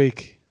Sweeps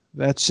Week.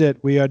 That's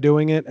it. We are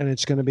doing it, and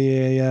it's going to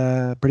be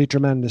a pretty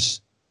tremendous.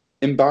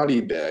 In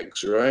body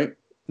bags, right?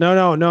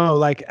 No.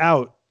 Like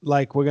out.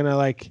 Like we're gonna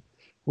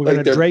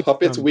drape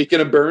puppets. them.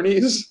 Weekend at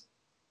Bernie's.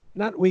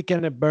 Not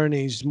Weekend at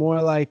Bernie's.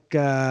 More like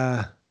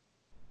in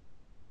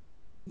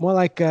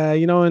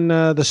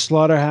the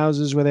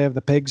slaughterhouses where they have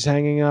the pigs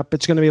hanging up.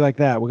 It's gonna be like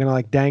that. We're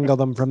gonna dangle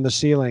them from the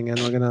ceiling, and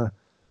we're gonna,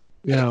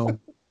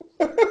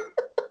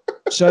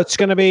 So it's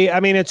gonna be.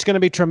 It's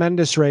gonna be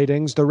tremendous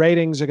ratings. The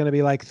ratings are gonna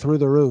be through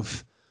the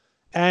roof.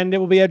 And it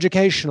will be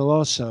educational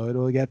also. It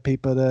will get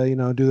people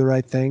to, do the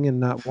right thing and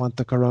not want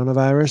the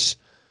coronavirus.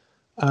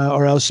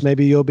 Or else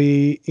maybe you'll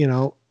be,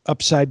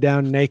 upside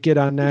down naked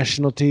on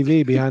national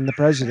TV behind the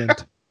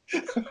president.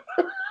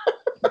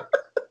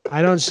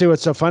 I don't see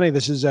what's so funny.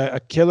 This is a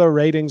killer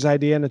ratings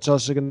idea, and it's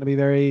also going to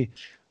be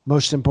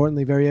most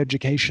importantly, very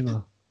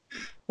educational.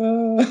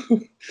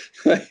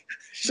 I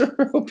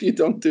sure hope you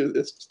don't do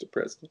this, Mr.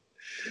 President.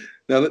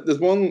 Now, there's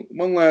one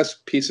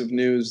last piece of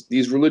news.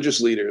 These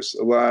religious leaders,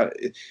 a lot,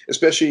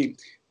 especially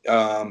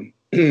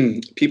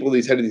people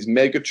head of these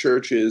mega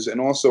churches,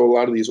 and also a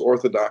lot of these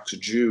Orthodox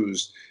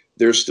Jews,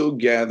 they're still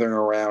gathering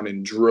around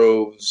in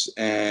droves,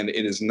 and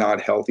it is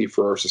not healthy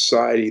for our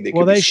society.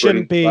 They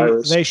shouldn't be.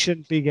 They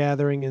shouldn't be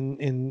gathering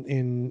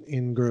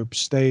in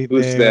groups.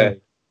 Who's they?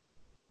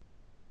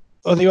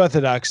 Oh, the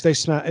Orthodox. They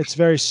smell. It's a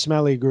very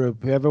smelly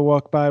group. You ever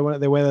walk by one?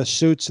 They wear the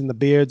suits and the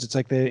beards. It's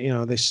like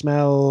they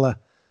smell.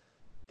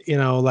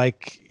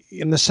 Like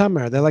in the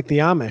summer, they're like the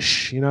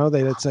Amish.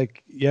 It's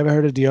like, you ever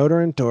heard of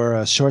deodorant or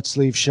a short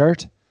sleeve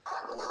shirt?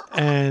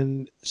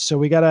 And so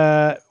we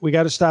gotta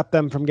stop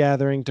them from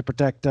gathering to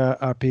protect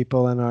our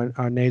people and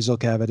our nasal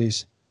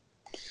cavities.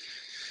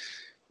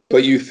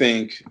 But you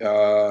think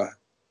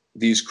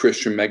these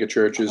Christian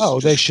megachurches? Oh,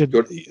 they should.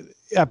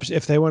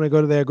 If they want to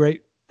go to their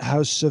great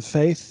house of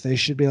faith. They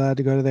should be allowed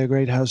to go to their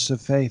great house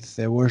of faith,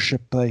 their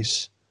worship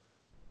place.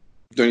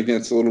 Don't you think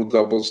that's a little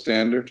double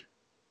standard?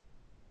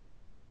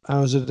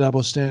 How is it a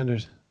double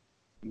standard?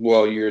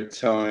 Well, you're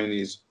telling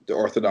the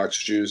Orthodox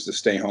Jews to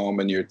stay home,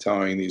 and you're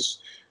telling these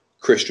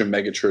Christian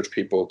megachurch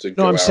people to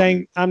go out.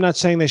 I'm not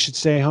saying they should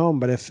stay home,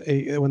 but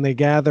when they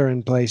gather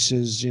in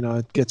places,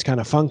 it gets kind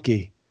of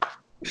funky.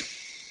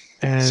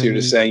 And so you're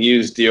just saying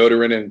use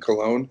deodorant and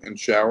cologne and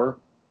shower?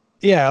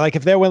 Yeah, like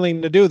if they're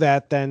willing to do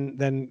that,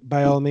 then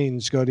by all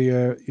means go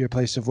to your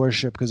place of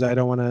worship, because I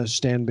don't want to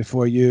stand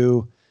before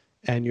you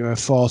and your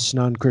false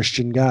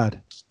non-Christian God.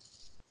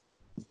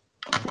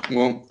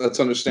 Well, that's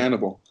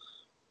understandable.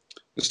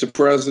 Mr.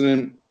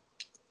 President,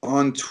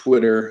 on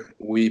Twitter,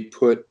 we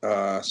put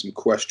some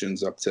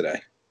questions up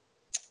today.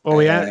 Well,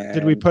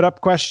 did we put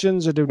up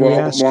questions, or did we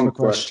ask for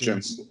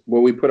questions?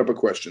 Well, we put up a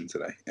question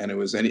today, and it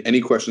was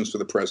any questions for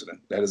the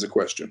president. That is a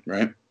question,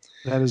 right?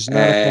 That is not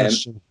a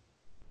question.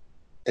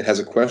 It has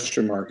a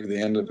question mark at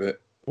the end of it.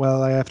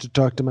 Well, I have to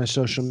talk to my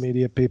social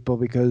media people,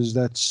 because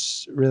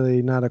that's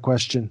really not a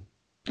question.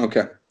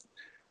 Okay.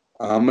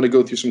 I'm going to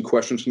go through some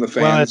questions from the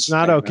fans. Well, it's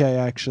not okay,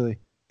 actually.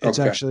 It's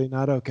actually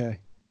not okay.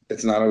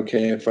 It's not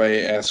okay if I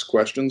ask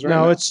questions right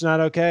now? No, it's not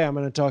okay. I'm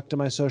going to talk to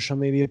my social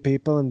media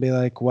people and be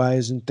like, why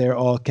isn't there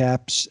all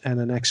caps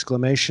and an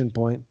exclamation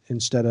point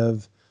instead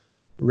of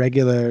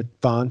regular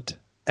font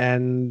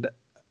and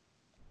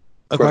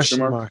a question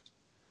mark?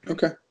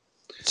 Okay.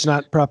 It's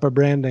not proper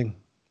branding.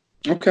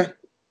 Okay.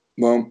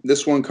 Well,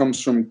 this one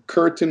comes from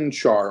Curtin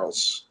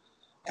Charles.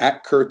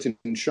 At Curtin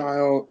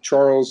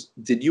Charles,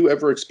 did you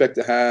ever expect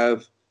to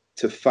have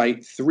to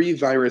fight 3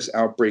 virus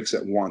outbreaks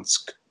at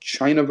once?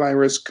 China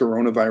virus,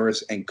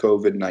 coronavirus, and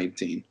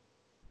COVID-19?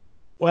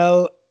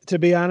 Well, to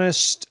be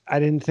honest, I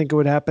didn't think it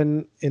would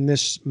happen in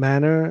this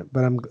manner,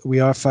 but we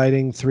are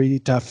fighting 3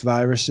 tough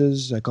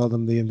viruses. I call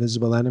them the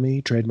invisible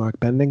enemy, trademark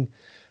pending.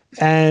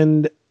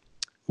 And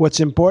what's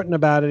important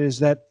about it is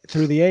that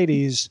through the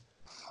 80s,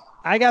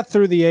 I got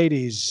through the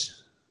 80s,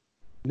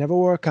 never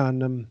wore a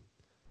condom,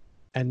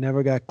 and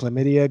never got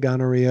chlamydia,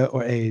 gonorrhea,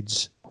 or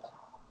AIDS.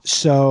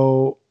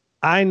 So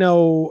I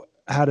know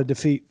how to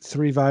defeat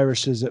 3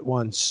 viruses at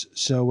once.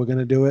 So we're going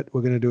to do it.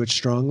 We're going to do it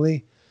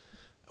strongly.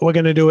 We're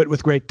going to do it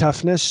with great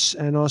toughness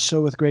and also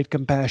with great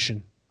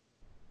compassion.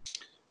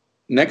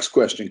 Next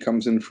question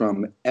comes in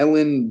from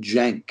Ellen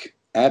Jank.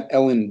 At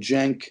Ellen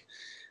Jank,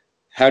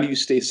 how do you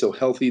stay so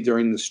healthy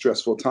during this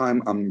stressful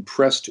time? I'm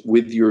impressed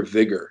with your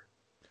vigor.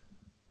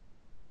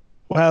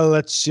 Well,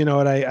 I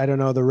don't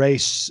know the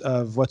race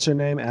of, what's her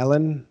name?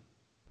 Ellen?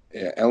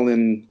 Yeah,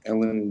 Ellen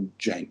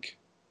Jank.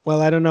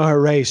 Well, I don't know her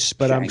race,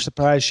 but I'm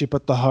surprised she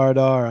put the hard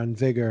R on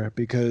vigor,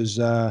 because,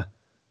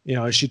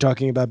 is she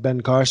talking about Ben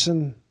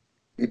Carson?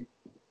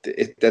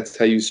 That's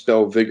how you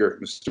spell vigor,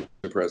 Mr.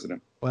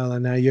 President. Well,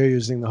 and now you're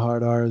using the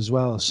hard R as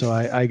well. So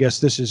I guess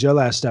this is your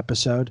last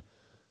episode.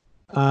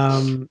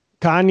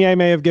 Kanye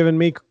may have given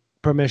me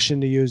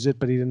permission to use it,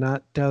 but he did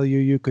not tell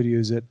you could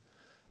use it.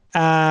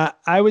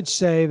 I would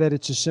say that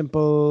it's a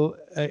simple,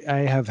 I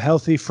have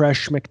healthy,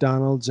 fresh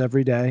McDonald's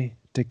every day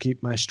to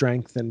keep my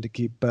strength and to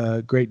keep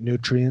great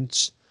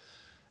nutrients.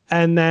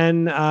 And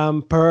then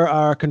per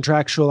our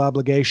contractual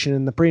obligation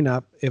in the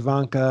prenup,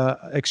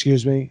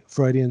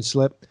 Freudian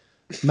slip,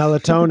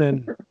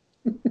 melatonin,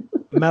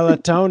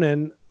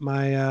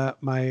 my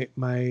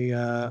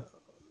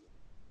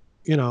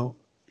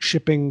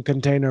shipping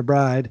container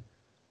bride,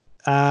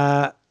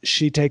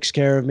 she takes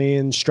care of me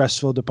in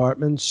stressful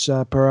departments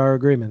per our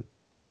agreement.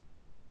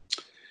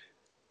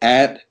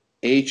 At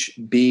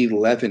HB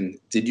Levin,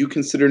 did you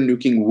consider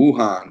nuking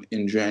Wuhan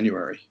in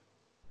January?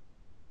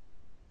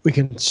 We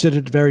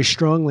considered very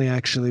strongly,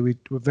 actually. We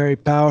were very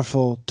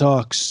powerful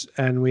talks,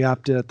 and we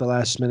opted at the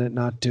last minute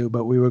not to,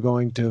 but we were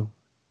going to.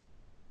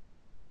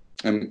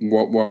 And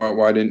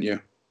why didn't you?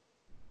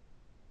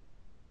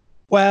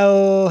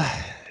 Well,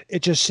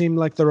 it just seemed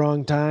like the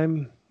wrong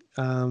time.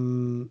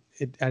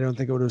 I don't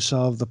think it would have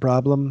solved the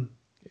problem.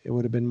 It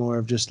would have been more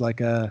of just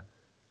like a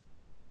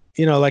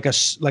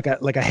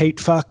hate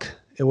fuck.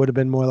 It would have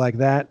been more like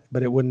that,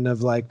 but it wouldn't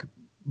have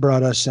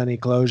brought us any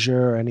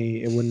closure or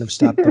it wouldn't have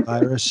stopped the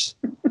virus.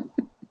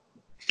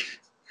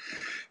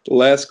 The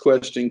last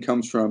question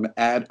comes from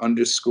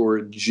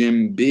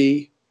 @_Jim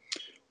B.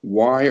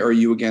 Why are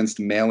you against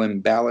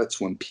mail-in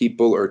ballots when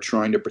people are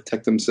trying to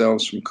protect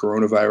themselves from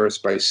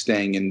coronavirus by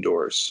staying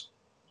indoors?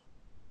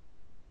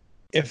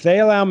 If they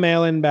allow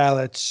mail-in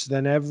ballots,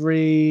 then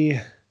everybody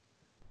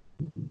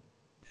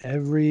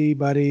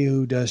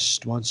who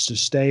just wants to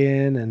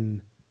stay in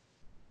and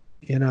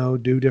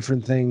do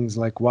different things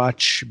like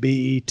watch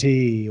BET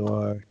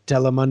or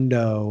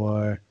Telemundo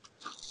or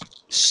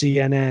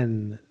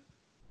CNN,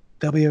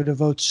 they'll be able to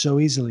vote so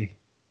easily.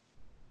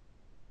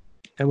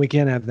 And we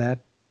can't have that.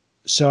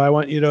 So I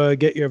want you to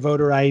get your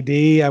voter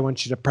ID. I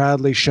want you to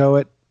proudly show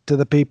it to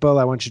the people.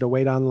 I want you to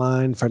wait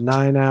online for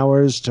 9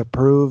 hours to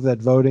prove that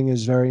voting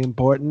is very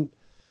important.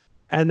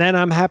 And then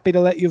I'm happy to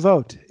let you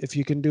vote if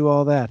you can do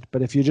all that.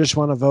 But if you just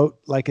want to vote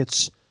like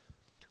it's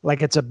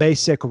a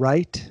basic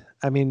right,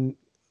 I mean,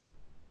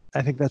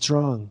 I think that's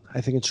wrong.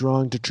 I think it's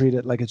wrong to treat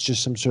it like it's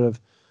just some sort of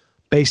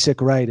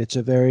basic right. It's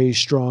a very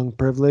strong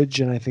privilege,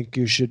 and I think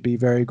you should be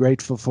very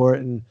grateful for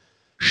it and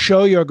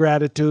show your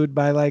gratitude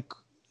by like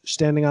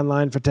standing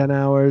online for 10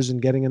 hours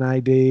and getting an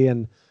ID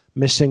and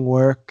missing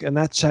work. And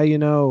that's how you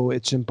know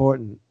it's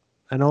important.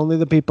 And only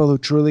the people who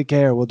truly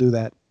care will do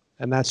that.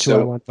 And that's who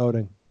I want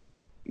voting.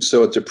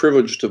 So it's a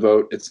privilege to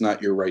vote. It's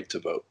not your right to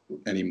vote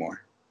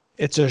anymore.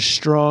 It's a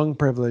strong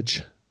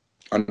privilege.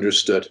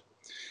 Understood.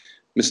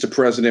 Mr.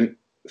 President,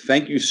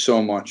 thank you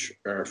so much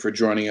for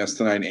joining us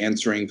tonight and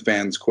answering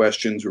fans'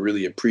 questions. We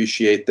really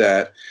appreciate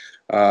that.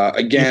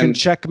 Again, you can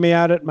check me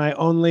out at my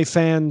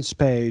OnlyFans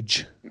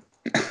page.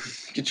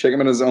 You can check him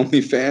on his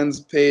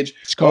OnlyFans page.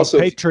 It's called also,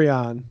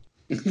 Patreon.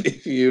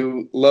 If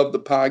you love the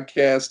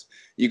podcast,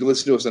 you can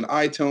listen to us on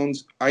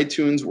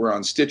iTunes. We're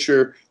on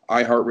Stitcher,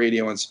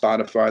 iHeartRadio, and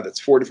Spotify. That's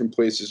 4 different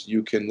places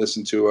you can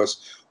listen to us.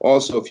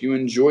 Also, if you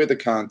enjoy the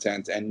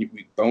content and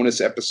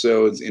bonus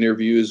episodes,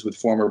 interviews with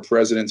former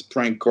presidents,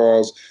 prank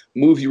calls,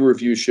 movie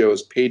review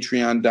shows,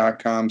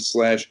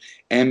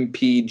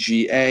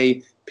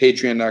 patreon.com/MPGA,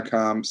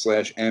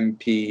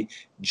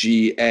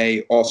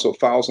 patreon.com/MPGA. Also,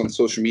 follow us on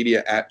social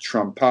media at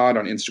TrumpPod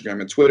on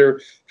Instagram and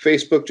Twitter.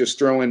 Facebook, just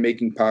throw in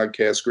Making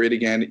Podcasts Great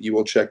Again. You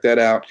will check that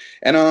out.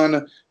 And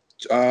on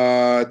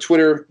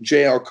Twitter,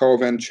 JL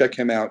Cauvin. Check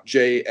him out,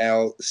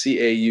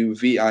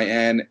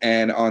 JLCAUVIN.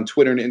 And on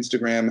Twitter and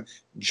Instagram,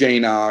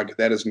 Jaynog.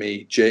 That is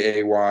me,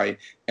 JAYNOG.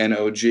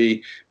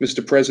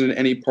 Mr. President,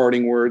 any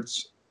parting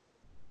words?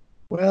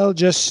 Well,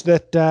 just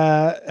that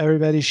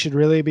everybody should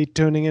really be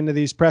tuning into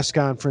these press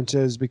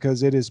conferences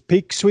because it is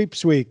peak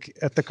sweeps week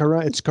at the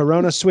it's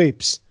Corona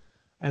sweeps,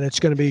 and it's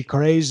going to be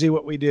crazy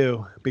what we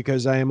do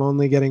because I am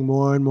only getting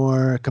more and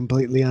more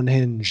completely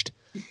unhinged.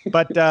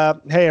 But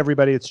hey,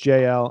 everybody, it's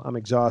JL. I'm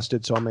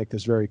exhausted, so I'll make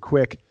this very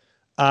quick.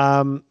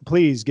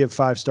 Please give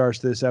 5 stars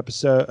to this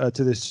episode,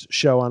 to this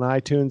show on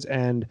iTunes,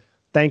 and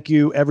thank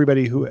you,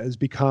 everybody who has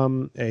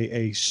become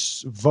a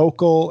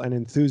vocal and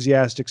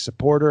enthusiastic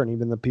supporter, and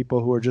even the people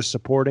who are just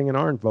supporting and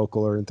aren't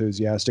vocal or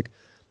enthusiastic.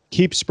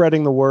 Keep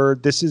spreading the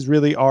word. This is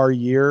really our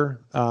year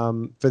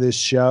for this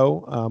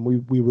show.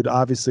 We would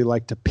obviously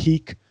like to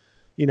peak,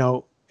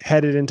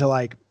 headed into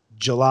like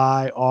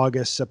July,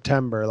 August,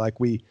 September. Like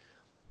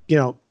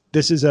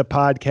this is a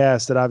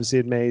podcast that obviously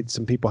had made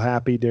some people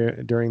happy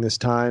during this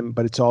time,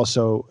 but it's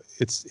also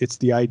it's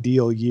the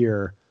ideal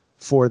year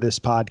for this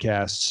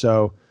podcast.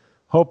 So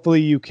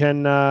hopefully you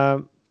can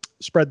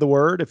spread the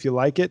word. If you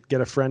like it,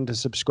 get a friend to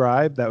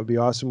subscribe. That would be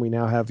awesome. We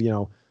now have,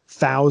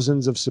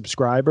 thousands of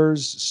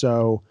subscribers.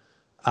 So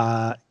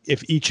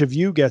if each of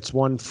you gets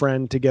one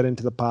friend to get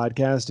into the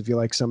podcast, if you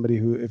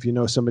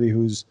know somebody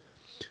who's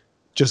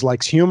just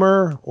likes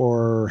humor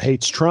or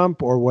hates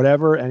Trump or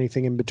whatever,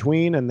 anything in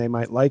between, and they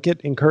might like it,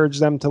 encourage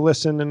them to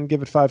listen and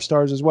give it 5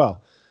 stars as well.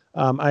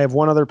 I have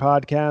one other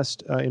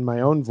podcast in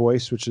my own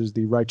voice, which is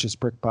the Righteous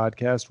Prick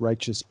Podcast,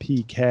 Righteous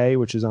PK,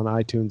 which is on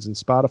iTunes and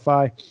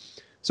Spotify.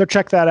 So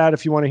check that out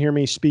if you want to hear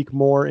me speak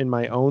more in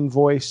my own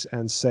voice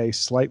and say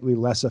slightly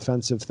less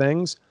offensive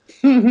things.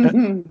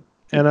 And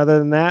other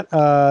than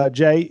that,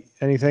 Jay,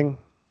 anything?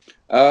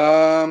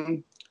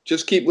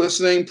 Just keep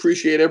listening.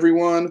 Appreciate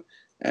everyone.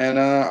 And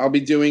I'll be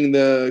doing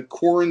the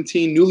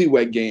Quarantine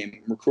Newlywed Game.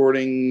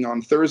 Recording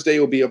on Thursday.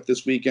 Will be up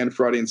this weekend,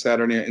 Friday and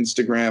Saturday on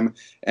Instagram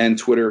and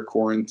Twitter,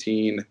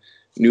 Quarantine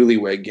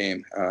Newlywed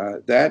Game.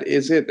 That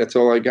is it. That's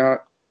all I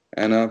got.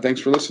 And thanks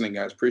for listening,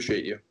 guys.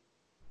 Appreciate you.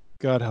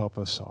 God help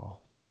us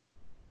all.